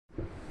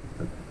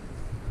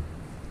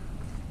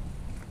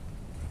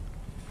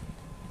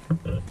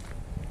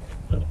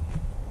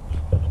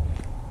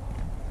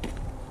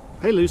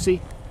Hey,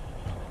 Lucy.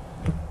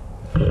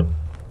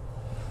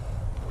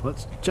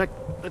 Let's check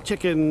the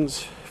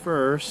chickens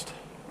first.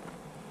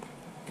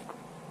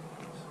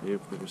 See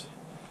if there's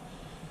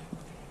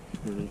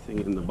anything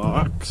in the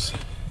box.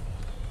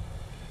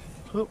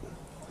 Oh,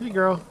 hey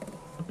girl.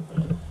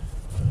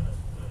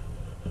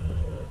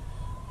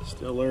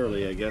 Still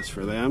early, I guess,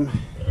 for them.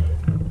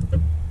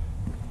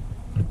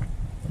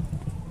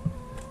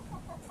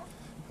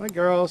 Hi,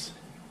 girls.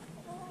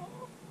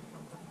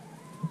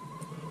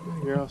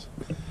 Hi, girls.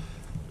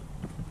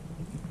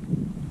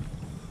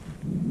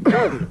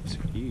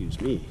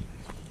 Excuse me.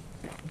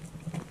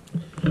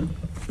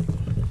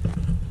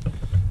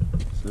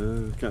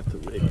 So, got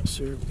the maple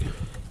syrup.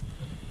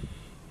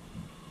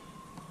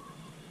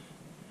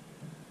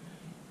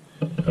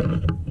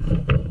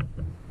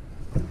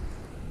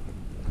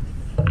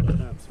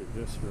 Taps are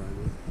just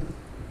running.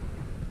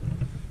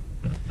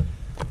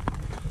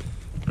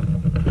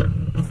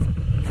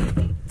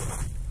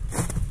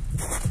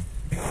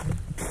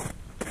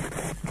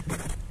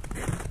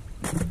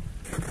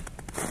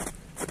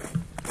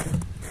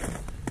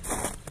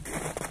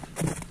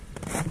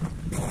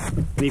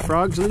 Any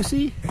frogs,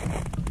 Lucy?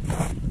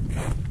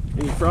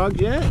 Any frogs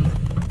yet?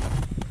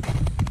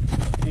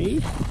 Hey?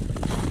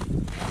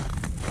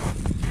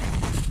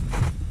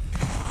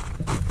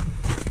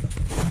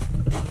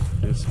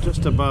 It's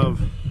just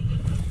above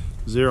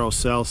 0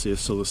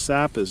 Celsius, so the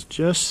sap is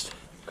just,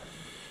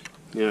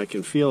 I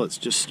can feel it's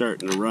just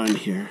starting to run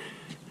here.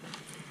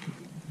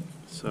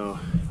 So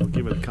I'll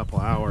give it a couple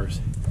hours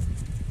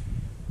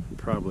and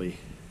probably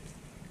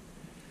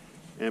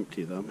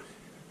empty them,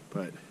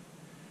 but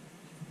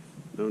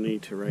no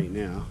need to right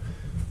now.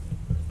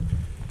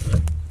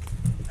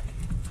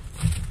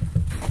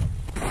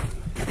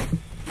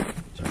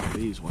 Check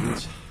these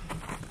ones.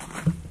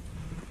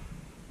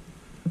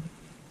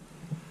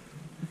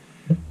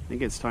 I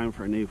think it's time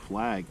for a new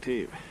flag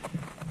too.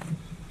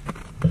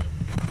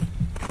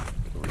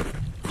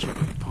 Check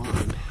the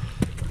pond.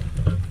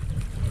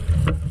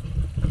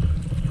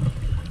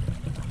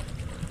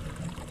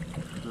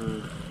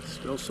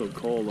 Still so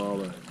cold, all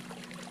the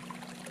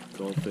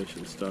goldfish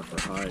and stuff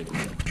are hiding.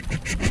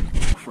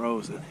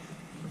 Frozen.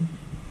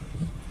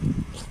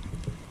 And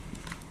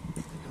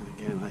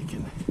again, I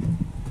can.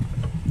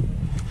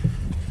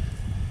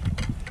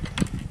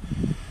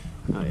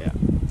 Oh yeah,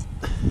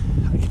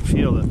 I can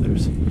feel that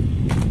there's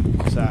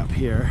sap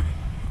here.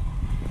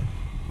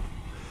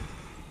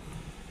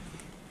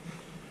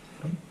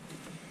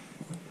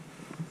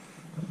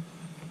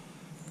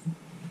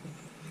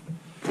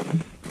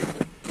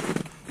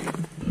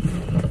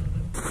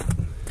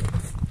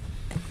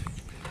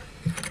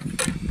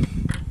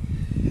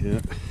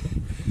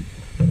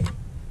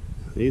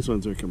 These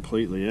ones are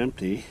completely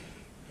empty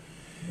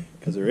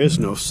because there is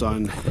no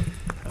sun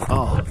at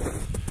all. I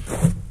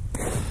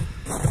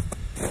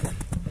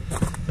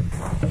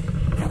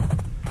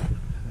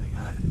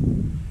got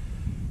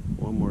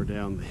one more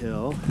down the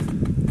hill.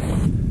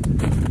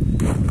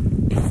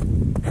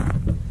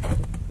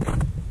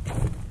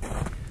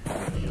 I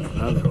got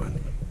another one.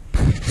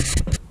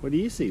 What do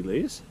you see,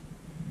 Liz?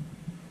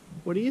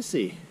 What do you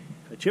see?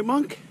 A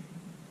chipmunk?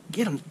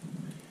 Get him!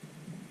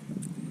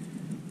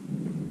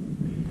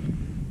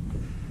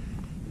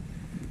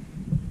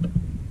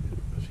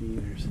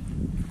 Feeders.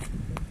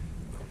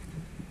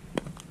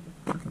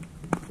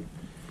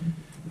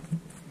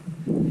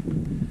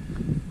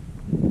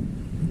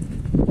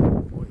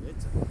 Boy,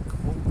 it's a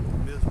cold,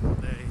 miserable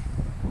day.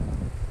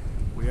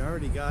 We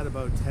already got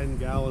about 10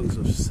 gallons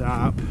of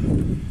sap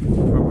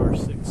from our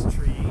 6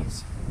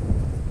 trees.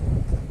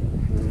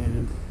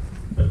 And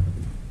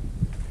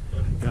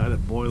got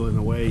it boiling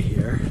away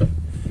here.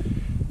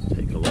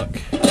 Take a look.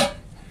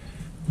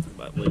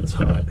 That lid's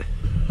hot.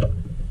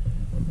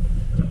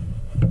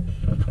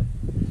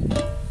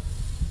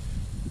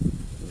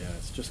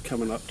 Just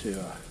coming up to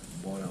a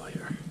boil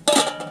here.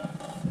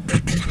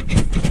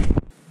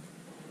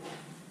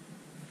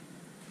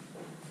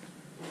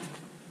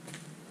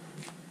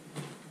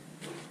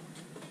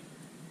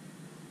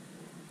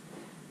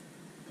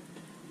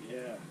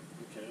 Yeah,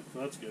 okay,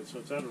 that's good. So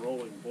it's at a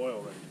rolling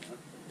boil right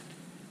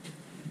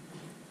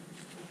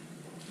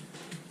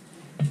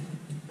now.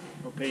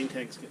 Propane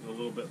tank's getting a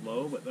little bit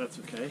low, but that's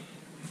okay.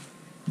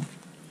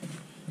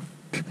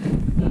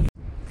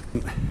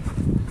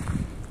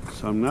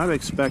 So I'm not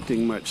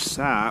expecting much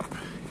sap.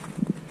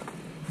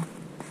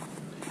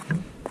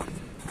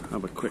 I'll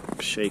have a quick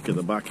shake of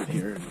the bucket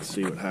here and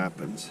see what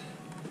happens.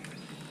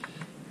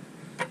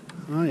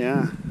 Oh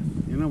yeah,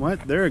 you know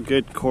what? They're a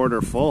good quarter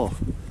full.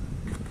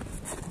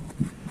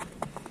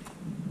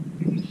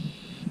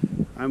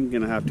 I'm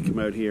gonna have to come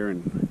out here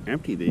and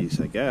empty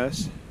these, I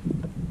guess.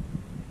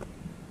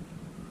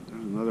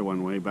 There's another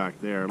one way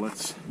back there.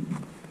 Let's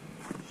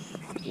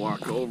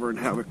walk over and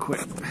have a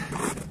quick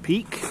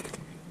peek.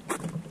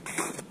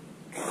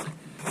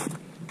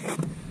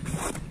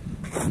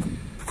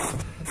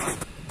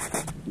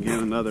 Get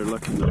another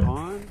look in the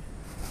pond.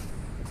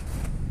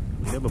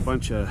 We have a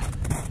bunch of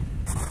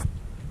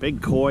big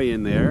koi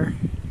in there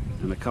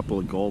and a couple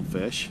of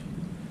goldfish.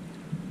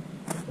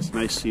 It's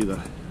nice to see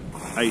the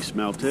ice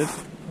melted.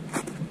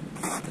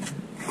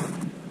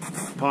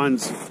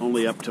 Pond's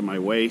only up to my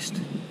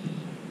waist.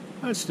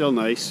 That's still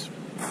nice.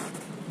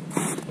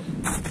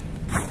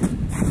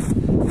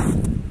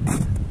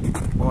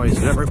 Boy,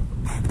 it's never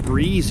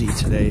breezy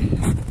today.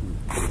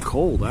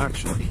 Cold,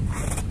 actually.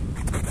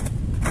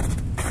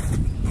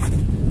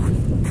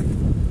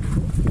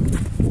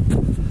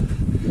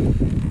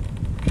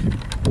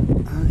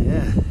 Oh,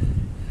 yeah.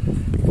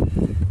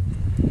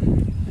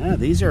 Yeah,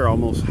 these are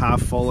almost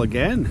half full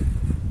again.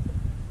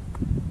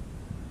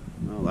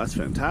 Oh, that's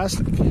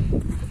fantastic.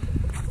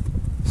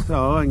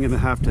 So I'm gonna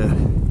have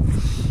to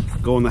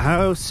go in the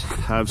house,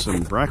 have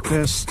some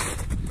breakfast,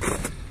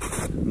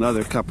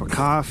 another cup of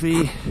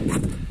coffee,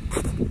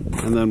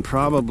 and then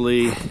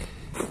probably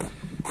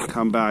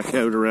come back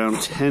out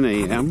around 10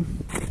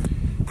 a.m.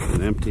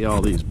 and empty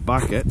all these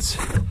buckets.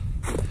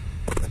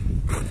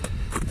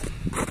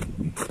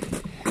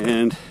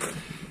 And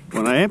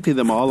when I empty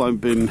them all,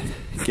 I've been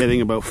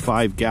getting about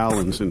 5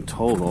 gallons in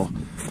total.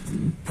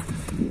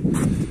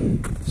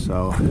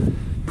 So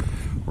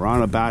we're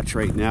on a batch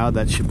right now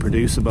that should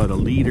produce about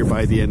 1 liter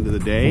by the end of the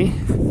day.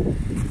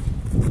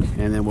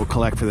 And then we'll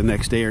collect for the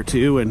next day or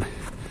two and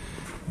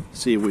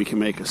see if we can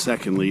make a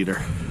 2nd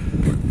liter.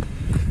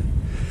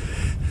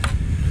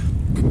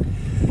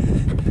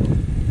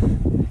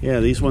 Yeah,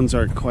 these ones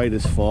aren't quite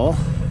as full.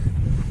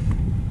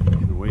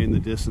 Way in the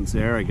distance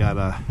there, I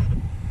got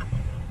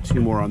 2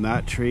 more on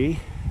that tree.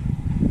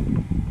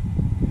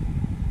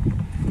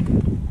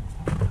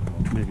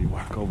 Maybe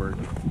walk over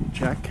and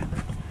check.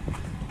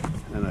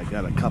 And I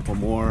got a couple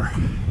more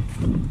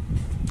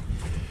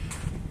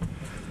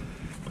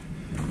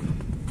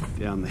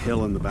down the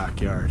hill in the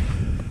backyard.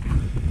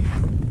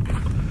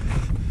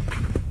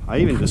 I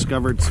even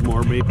discovered some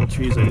more maple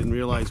trees I didn't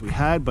realize we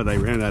had, but I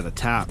ran out of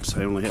taps.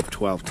 I only have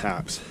 12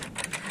 taps.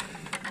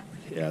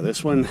 Yeah,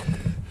 this one's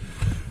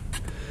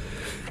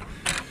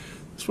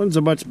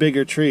a much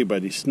bigger tree,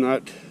 but he's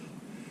not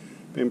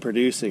been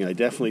producing. I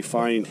definitely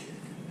find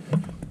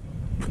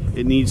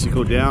it needs to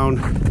go down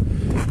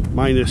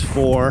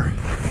 -4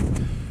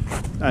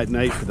 at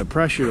night for the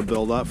pressure to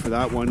build up for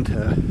that one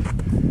to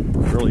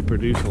really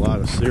produce a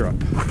lot of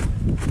syrup.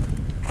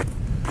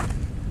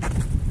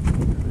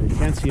 You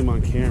can't see them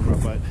on camera,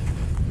 but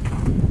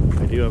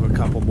I do have a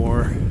couple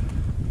more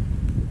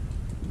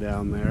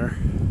down there.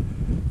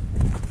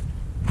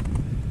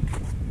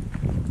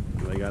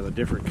 I got a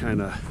different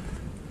kind of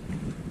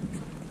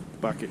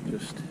bucket,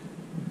 just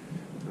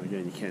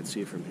again, you can't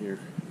see it from here.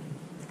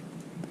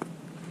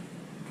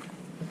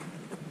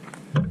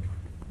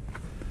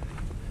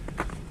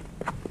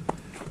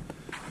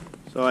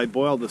 So I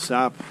boiled the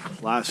sap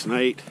last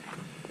night.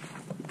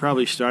 We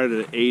probably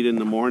started at 8 in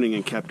the morning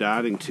and kept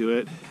adding to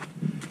it.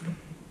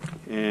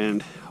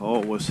 And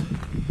it was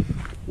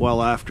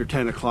well after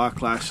 10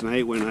 o'clock last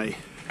night when I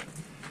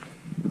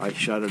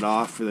shut it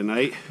off for the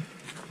night.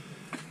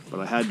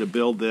 But I had to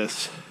build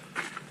this.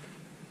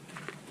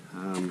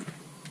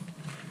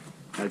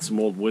 Had some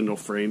old window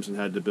frames and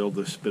had to build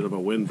this bit of a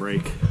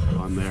windbreak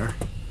on there.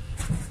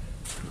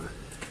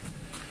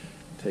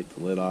 Take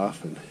the lid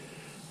off, and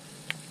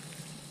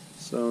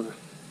so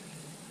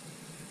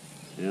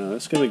yeah,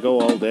 that's gonna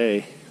go all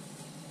day.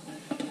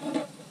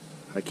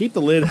 I keep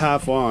the lid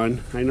half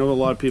on. I know a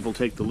lot of people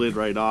take the lid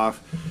right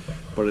off,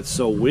 but it's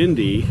so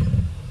windy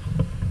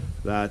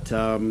that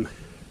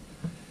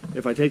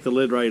if I take the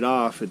lid right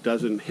off, it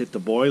doesn't hit the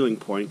boiling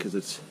point because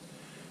it's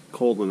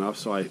cold enough.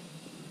 So I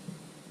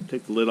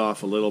take the lid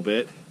off a little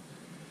bit,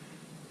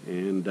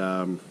 and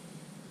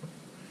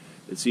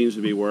it seems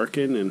to be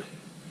working. And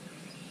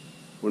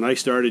when I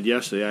started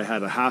yesterday, I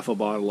had a half a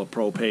bottle of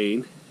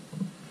propane,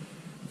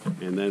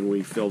 and then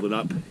we filled it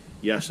up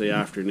yesterday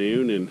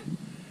afternoon, and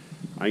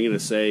I'm going to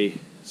say,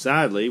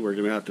 sadly, we're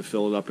going to have to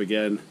fill it up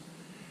again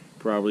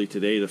probably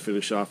today to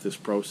finish off this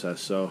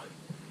process. So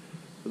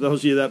for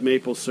those of you that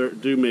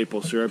do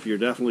maple syrup, you're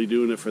definitely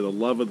doing it for the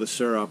love of the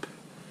syrup.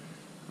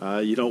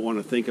 You don't want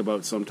to think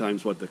about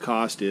sometimes what the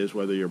cost is,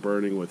 whether you're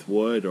burning with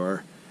wood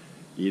or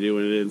you're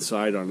doing it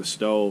inside on a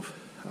stove.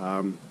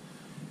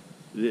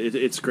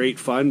 It's great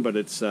fun, but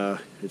it's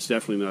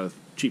definitely not a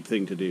cheap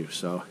thing to do.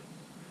 So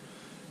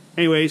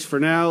anyways, for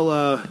now,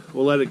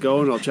 we'll let it go,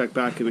 and I'll check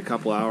back in a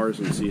couple hours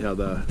and see how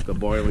the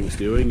boiling's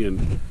doing,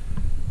 and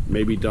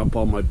maybe dump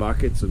all my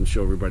buckets and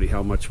show everybody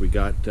how much we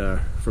got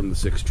from the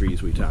 6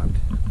 trees we tapped.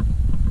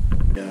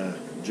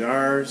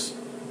 Jars,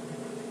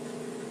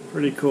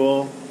 pretty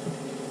cool.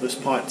 This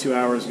pot 2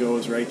 hours ago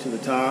was right to the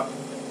top,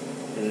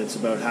 and it's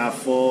about half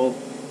full,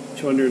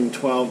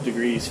 212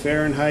 degrees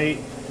Fahrenheit,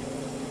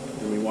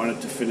 and we want it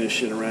to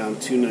finish at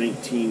around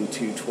 219,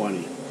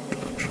 220.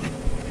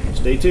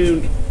 Stay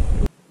tuned.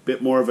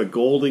 Bit more of a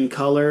golden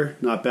color,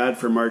 not bad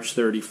for March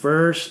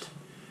 31st.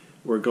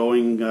 We're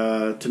going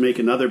to make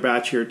another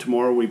batch here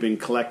tomorrow. We've been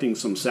collecting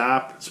some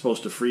sap. It's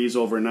supposed to freeze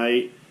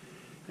overnight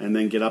and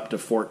then get up to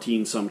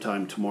 14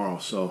 sometime tomorrow.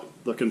 So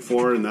looking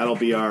for, and that'll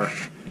be our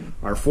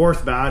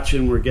fourth batch,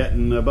 and we're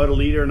getting about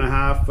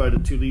 1.5 liters to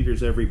 2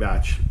 liters every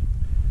batch.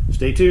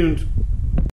 Stay tuned.